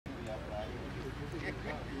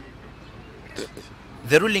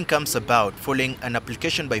The ruling comes about following an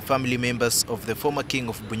application by family members of the former king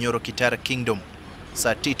of Bunyoro Kitara Kingdom,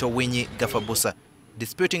 Sir Tito Gafabusa,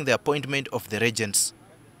 disputing the appointment of the regents.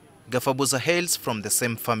 Gafabusa hails from the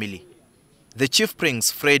same family. The Chief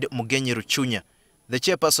Prince Fred Mugenyi Ruchunya, the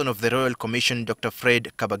chairperson of the Royal Commission Dr.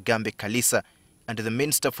 Fred Kabagambe Kalisa, and the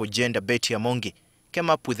Minister for Gender Betty Amongi came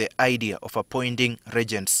up with the idea of appointing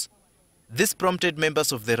regents. This prompted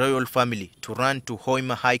members of the royal family to run to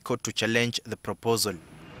Hoima High Court to challenge the proposal.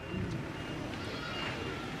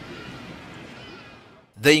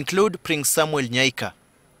 They include Prince Samuel Nyaika,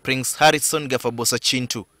 Prince Harrison Gafabusa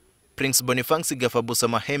Chintu, Prince Boniface Gafabusa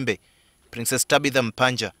Mahembe, Princess Tabitha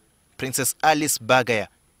Mpanja, Princess Alice Bagaya,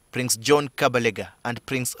 Prince John Kabalega, and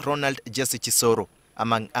Prince Ronald Jesse Chisoro,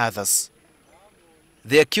 among others.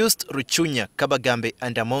 They accused Ruchunya, Kabagambe,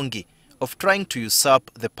 and Amongi of trying to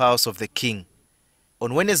usurp the powers of the king.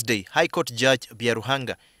 On Wednesday, High Court Judge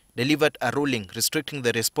Biaruhanga delivered a ruling restricting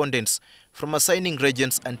the respondents from assigning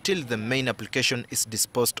regents until the main application is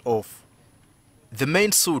disposed of. The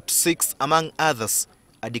main suit seeks, among others,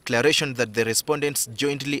 a declaration that the respondents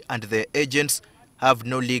jointly and their agents have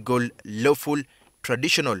no legal, lawful,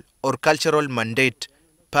 traditional or cultural mandate,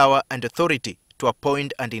 power and authority to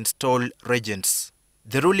appoint and install regents.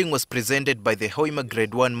 The ruling was presented by the Hoima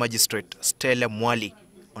Grade 1 Magistrate Stella Mwali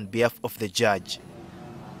on behalf of the judge.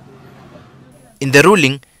 In the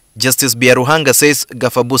ruling, Justice Biaruhanga says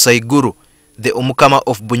Gafabusa Iguru, the Omukama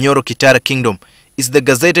of Bunyoro Kitara Kingdom, is the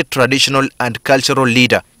gazetted traditional and cultural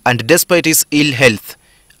leader, and despite his ill health,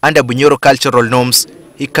 under Bunyoro cultural norms,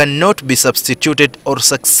 he cannot be substituted or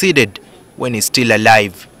succeeded when he is still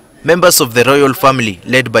alive. Members of the royal family,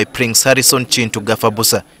 led by Prince Harrison Chintu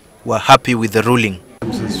Gafabusa, were happy with the ruling.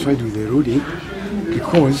 I'm satisfied with the ruling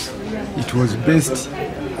because it was based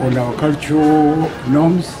on our cultural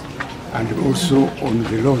norms and also on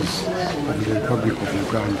the laws of the Republic of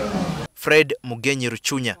Uganda. Fred Mugenyi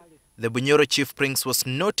Ruchunya, the Bunyoro Chief Prince, was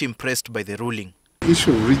not impressed by the ruling. The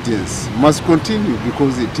issue of regents must continue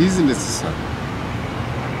because it is necessary.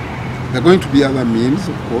 There are going to be other means,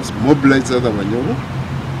 of course, mobilize other Bunyoro,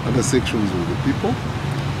 other sections of the people.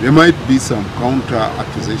 There might be some counter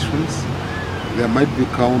accusations. There might be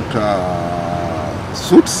counter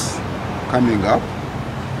suits coming up.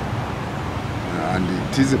 And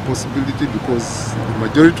it is a possibility because the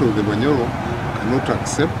majority of the Bunyoro cannot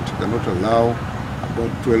accept, cannot allow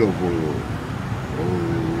about 12 or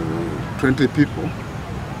 20 people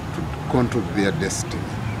to control their destiny.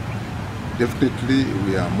 Definitely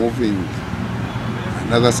we are moving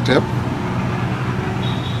another step.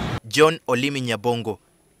 John Olimi Nyabongo,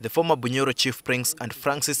 the former Bunyoro Chief Prince, and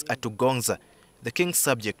Francis Atugonza, the king's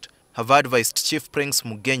subject, have advised Chief Prince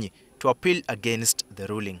Mugenyi to appeal against the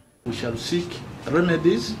ruling. We shall seek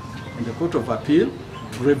remedies in the Court of Appeal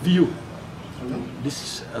to review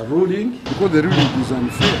this ruling. Because the ruling is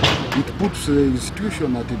unfair, it puts the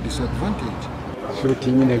institution at a disadvantage.